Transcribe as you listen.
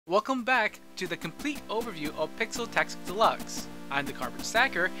Welcome back to the complete overview of Pixel Tactics Deluxe. I'm the Cardboard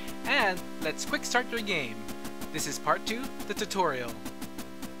Stacker, and let's quick start your game. This is part 2, the tutorial.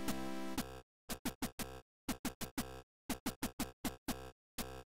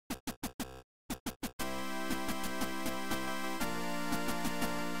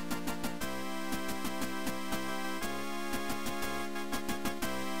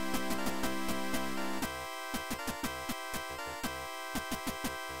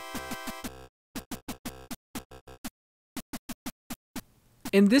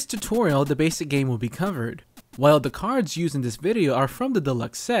 In this tutorial, the basic game will be covered. While the cards used in this video are from the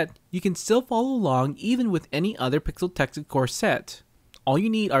Deluxe set, you can still follow along even with any other Pixel Tactics core set. All you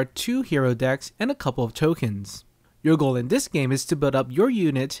need are 2 hero decks and a couple of tokens. Your goal in this game is to build up your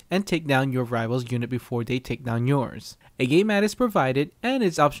unit and take down your rival's unit before they take down yours. A game mat is provided and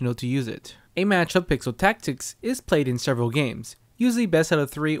it's optional to use it. A match of Pixel Tactics is played in several games, usually best out of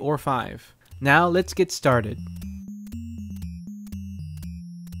 3 or 5. Now let's get started.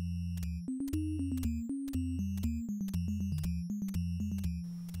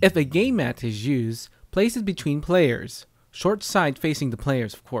 If a game mat is used, place it between players, short side facing the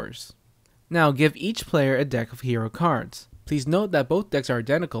players of course. Now give each player a deck of hero cards. Please note that both decks are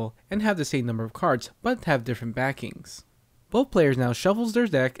identical and have the same number of cards but have different backings. Both players now shuffles their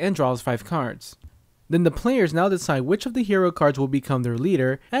deck and draws 5 cards. Then the players now decide which of the hero cards will become their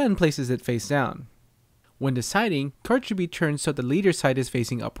leader and places it face down. When deciding, cards should be turned so the leader side is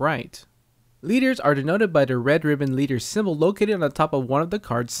facing upright. Leaders are denoted by the red ribbon leader symbol located on the top of one of the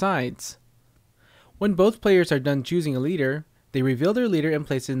card's sides. When both players are done choosing a leader, they reveal their leader and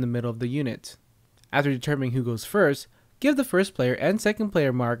place it in the middle of the unit. After determining who goes first, give the first player and second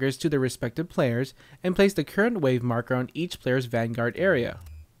player markers to their respective players and place the current wave marker on each player's vanguard area.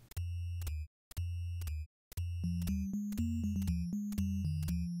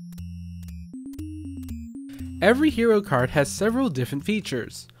 Every hero card has several different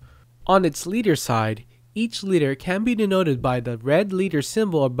features. On its leader side, each leader can be denoted by the red leader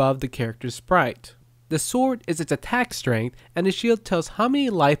symbol above the character's sprite. The sword is its attack strength and the shield tells how many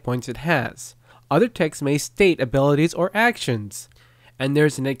life points it has. Other text may state abilities or actions. And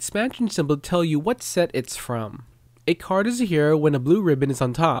there's an expansion symbol to tell you what set it's from. A card is a hero when a blue ribbon is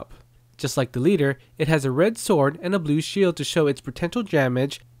on top. Just like the leader, it has a red sword and a blue shield to show its potential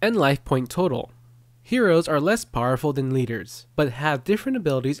damage and life point total. Heroes are less powerful than leaders, but have different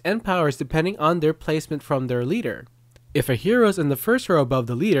abilities and powers depending on their placement from their leader. If a hero is in the first row above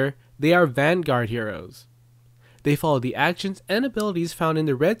the leader, they are vanguard heroes. They follow the actions and abilities found in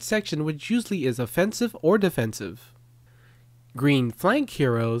the red section, which usually is offensive or defensive. Green flank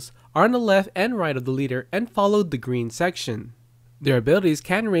heroes are on the left and right of the leader and follow the green section. Their abilities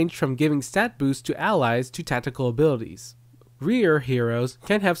can range from giving stat boosts to allies to tactical abilities. Rear heroes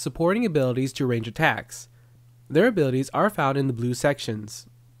can have supporting abilities to range attacks. Their abilities are found in the blue sections.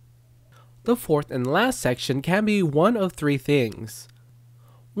 The fourth and last section can be one of 3 things.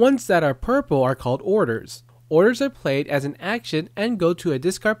 Ones that are purple are called orders. Orders are played as an action and go to a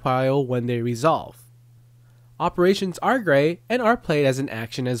discard pile when they resolve. Operations are gray and are played as an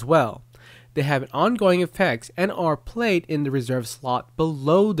action as well. They have an ongoing effects and are played in the reserve slot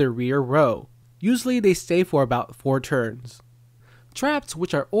below the rear row. Usually they stay for about 4 turns. Traps,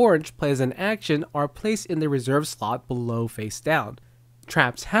 which are orange, play as an action, are placed in the reserve slot below face down.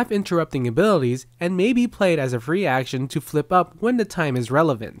 Traps have interrupting abilities and may be played as a free action to flip up when the time is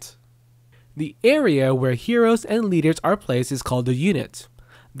relevant. The area where heroes and leaders are placed is called the unit.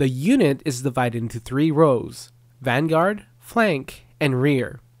 The unit is divided into 3 rows: vanguard, flank, and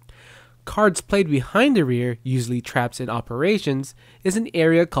rear. Cards played behind the rear, usually traps and operations, is an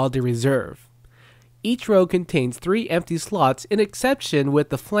area called the reserve. Each row contains 3 empty slots, in exception with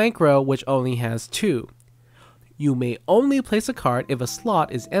the flank row, which only has 2. You may only place a card if a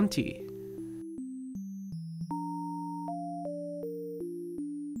slot is empty.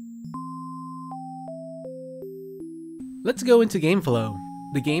 Let's go into game flow.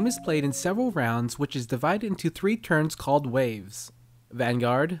 The game is played in several rounds, which is divided into 3 turns called waves: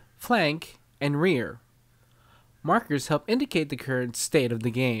 vanguard, flank, and rear. Markers help indicate the current state of the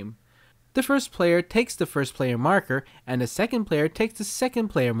game. The first player takes the first player marker, and the second player takes the second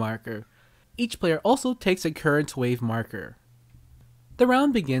player marker. Each player also takes a current wave marker. The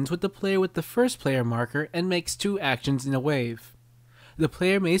round begins with the player with the first player marker and makes 2 actions in a wave. The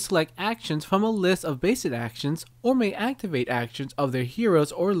player may select actions from a list of basic actions or may activate actions of their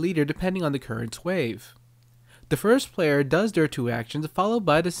heroes or leader depending on the current wave. The first player does their 2 actions followed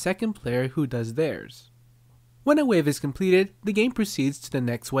by the second player who does theirs. When a wave is completed, the game proceeds to the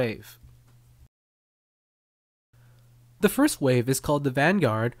next wave. The first wave is called the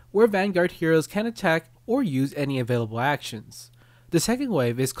Vanguard, where Vanguard heroes can attack or use any available actions. The second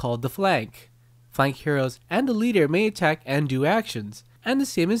wave is called the Flank. Flank heroes and the leader may attack and do actions, and the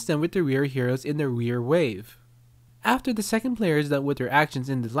same is done with the rear heroes in the rear wave. After the second player is done with their actions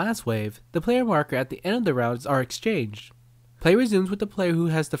in the last wave, the player marker at the end of the rounds are exchanged. Play resumes with the player who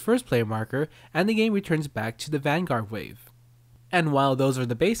has the first player marker, and the game returns back to the Vanguard wave. And while those are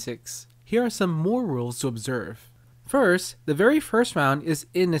the basics, here are some more rules to observe. First, the very first round is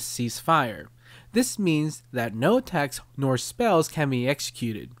in a ceasefire. This means that no attacks nor spells can be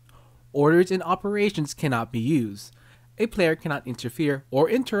executed. Orders and operations cannot be used. A player cannot interfere or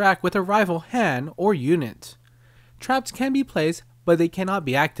interact with a rival hand or unit. Traps can be placed, but they cannot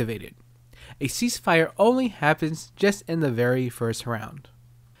be activated. A ceasefire only happens just in the very first round.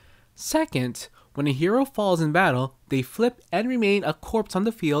 Second, when a hero falls in battle, they flip and remain a corpse on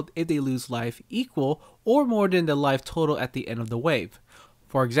the field if they lose life equal or more than the life total at the end of the wave.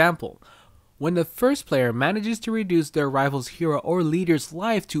 For example, when the first player manages to reduce their rival's hero or leader's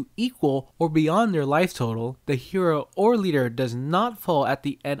life to equal or beyond their life total, the hero or leader does not fall at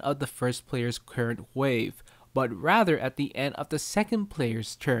the end of the first player's current wave, but rather at the end of the second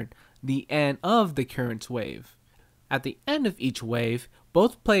player's turn, the end of the current wave. At the end of each wave,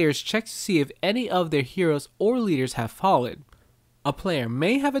 both players check to see if any of their heroes or leaders have fallen. A player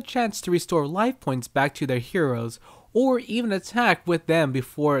may have a chance to restore life points back to their heroes, or even attack with them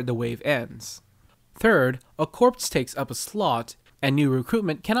before the wave ends. Third, a corpse takes up a slot, and new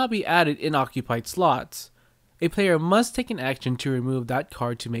recruitment cannot be added in occupied slots. A player must take an action to remove that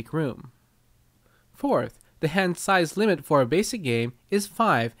card to make room. Fourth, the hand size limit for a basic game is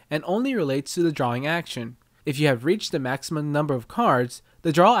 5 and only relates to the drawing action. If you have reached the maximum number of cards,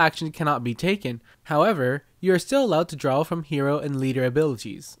 the draw action cannot be taken. However, you are still allowed to draw from hero and leader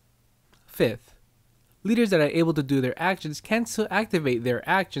abilities. Fifth, leaders that are able to do their actions can still activate their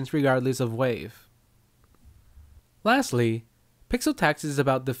actions regardless of wave. Lastly, Pixel Tax is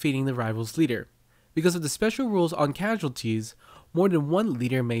about defeating the rival's leader. Because of the special rules on casualties, more than one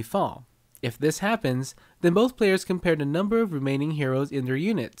leader may fall. If this happens, then both players compare the number of remaining heroes in their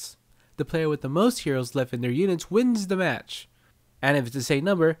units. The player with the most heroes left in their units wins the match. And if it's the same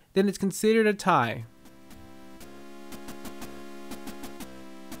number, then it's considered a tie.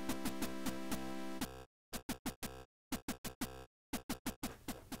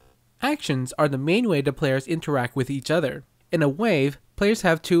 Actions are the main way the players interact with each other. In a wave, players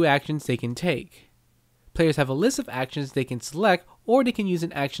have 2 actions they can take. Players have a list of actions they can select, or they can use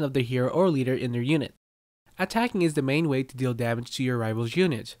an action of the hero or leader in their unit. Attacking is the main way to deal damage to your rival's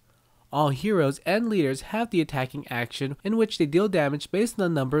unit. All heroes and leaders have the attacking action in which they deal damage based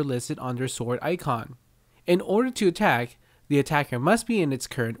on the number listed on their sword icon. In order to attack, the attacker must be in its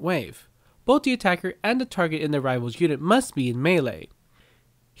current wave. Both the attacker and the target in the rival's unit must be in melee.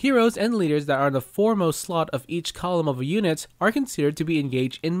 Heroes and leaders that are in the foremost slot of each column of a unit are considered to be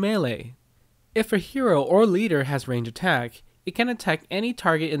engaged in melee. If a hero or leader has range attack, it can attack any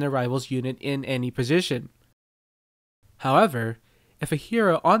target in the rival's unit in any position. However, if a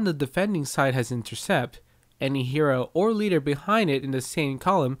hero on the defending side has intercept, any hero or leader behind it in the same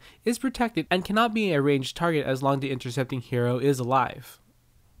column is protected and cannot be a ranged target as long as the intercepting hero is alive.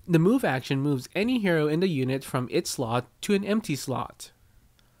 The move action moves any hero in the unit from its slot to an empty slot.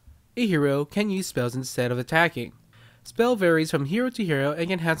 A hero can use spells instead of attacking. Spell varies from hero to hero and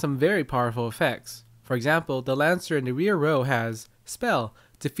can have some very powerful effects. For example, the Lancer in the rear row has Spell,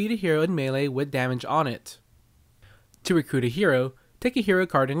 defeat a hero in melee with damage on it. To recruit a hero, take a hero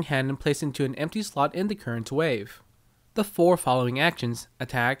card in hand and place it into an empty slot in the current wave. The 4 following actions,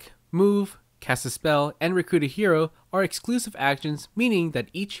 attack, move, cast a spell, and recruit a hero, are exclusive actions, meaning that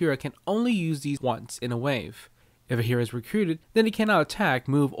each hero can only use these once in a wave. If a hero is recruited, then he cannot attack,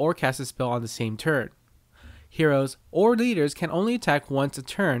 move, or cast a spell on the same turn. Heroes or leaders can only attack once a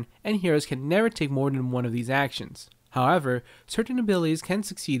turn, and heroes can never take more than one of these actions. However, certain abilities can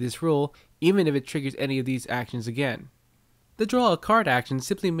succeed this rule, even if it triggers any of these actions again. The draw a card action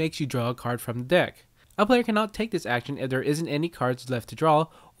simply makes you draw a card from the deck. A player cannot take this action if there isn't any cards left to draw,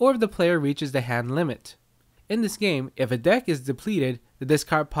 or if the player reaches the hand limit. In this game, if a deck is depleted, the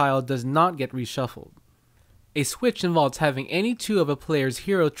discard pile does not get reshuffled. A switch involves having any 2 of a player's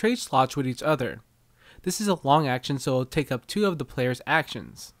hero trade slots with each other. This is a long action, so it will take up 2 of the player's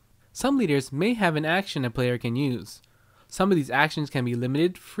actions. Some leaders may have an action a player can use. Some of these actions can be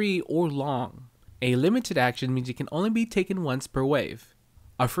limited, free, or long. A limited action means it can only be taken once per wave.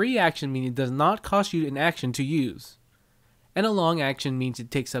 A free action means it does not cost you an action to use. And a long action means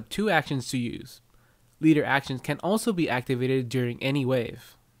it takes up 2 actions to use. Leader actions can also be activated during any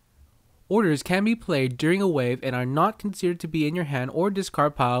wave. Orders can be played during a wave and are not considered to be in your hand or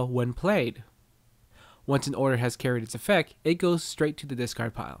discard pile when played. Once an order has carried its effect, it goes straight to the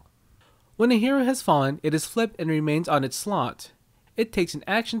discard pile. When a hero has fallen, it is flipped and remains on its slot. It takes an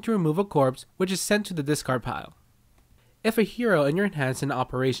action to remove a corpse, which is sent to the discard pile. If a hero in your hand has an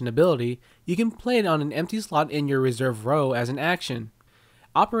operation ability, you can play it on an empty slot in your reserve row as an action.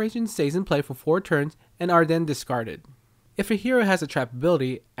 Operation stays in play for 4 turns and are then discarded. If a hero has a trap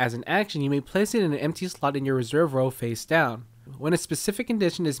ability, as an action you may place it in an empty slot in your reserve row face down. When a specific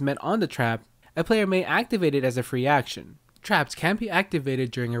condition is met on the trap, a player may activate it as a free action. Traps can be activated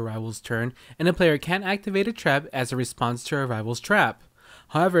during a rival's turn, and a player can activate a trap as a response to a rival's trap.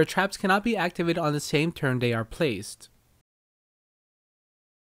 However, traps cannot be activated on the same turn they are placed.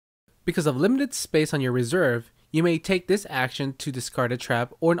 Because of limited space on your reserve, you may take this action to discard a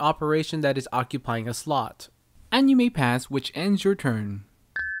trap or an operation that is occupying a slot. And you may pass, which ends your turn.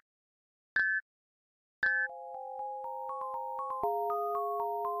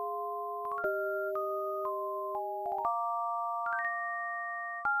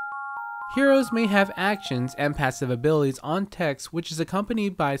 Heroes may have actions and passive abilities on text which is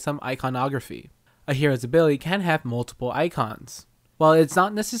accompanied by some iconography. A hero's ability can have multiple icons. While it's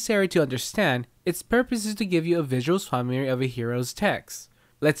not necessary to understand, its purpose is to give you a visual summary of a hero's text.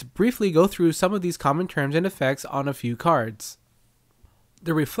 Let's briefly go through some of these common terms and effects on a few cards.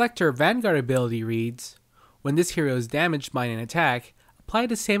 The Reflector Vanguard ability reads, when this hero is damaged by an attack, apply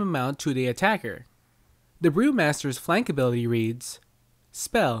the same amount to the attacker. The Brewmaster's Flank ability reads,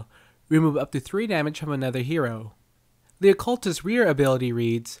 spell, remove up to 3 damage from another hero. The Occultist's Rear ability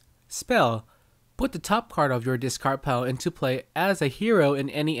reads, spell, put the top card of your discard pile into play as a hero in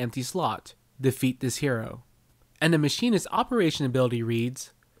any empty slot. Defeat this hero. And the Machinist's Operation ability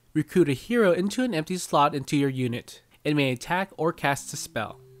reads, recruit a hero into an empty slot into your unit. It may attack or cast a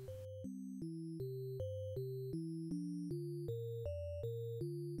spell.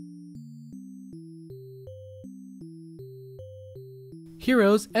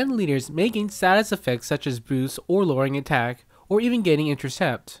 Heroes and leaders may gain status effects such as boost or lowering attack, or even gaining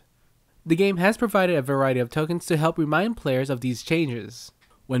intercept. The game has provided a variety of tokens to help remind players of these changes.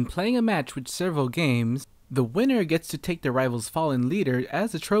 When playing a match with several games, the winner gets to take the rival's fallen leader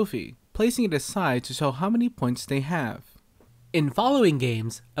as a trophy, placing it aside to show how many points they have. In following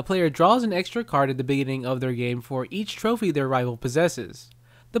games, a player draws an extra card at the beginning of their game for each trophy their rival possesses.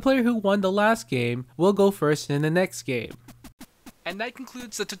 The player who won the last game will go first in the next game. And that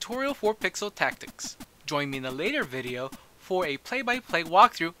concludes the tutorial for Pixel Tactics. Join me in a later video for a play-by-play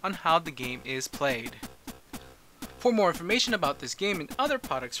walkthrough on how the game is played. For more information about this game and other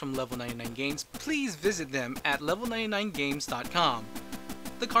products from Level 99 Games, please visit them at level99games.com.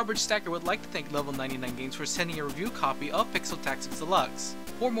 The Cardboard Stacker would like to thank Level 99 Games for sending a review copy of Pixel Tactics Deluxe.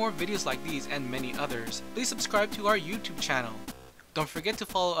 For more videos like these and many others, please subscribe to our YouTube channel. Don't forget to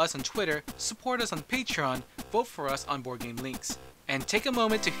follow us on Twitter, support us on Patreon, vote for us on Board Game Links, and take a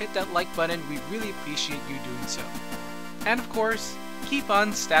moment to hit that like button. We really appreciate you doing so. And of course, keep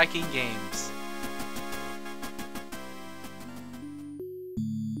on stacking games.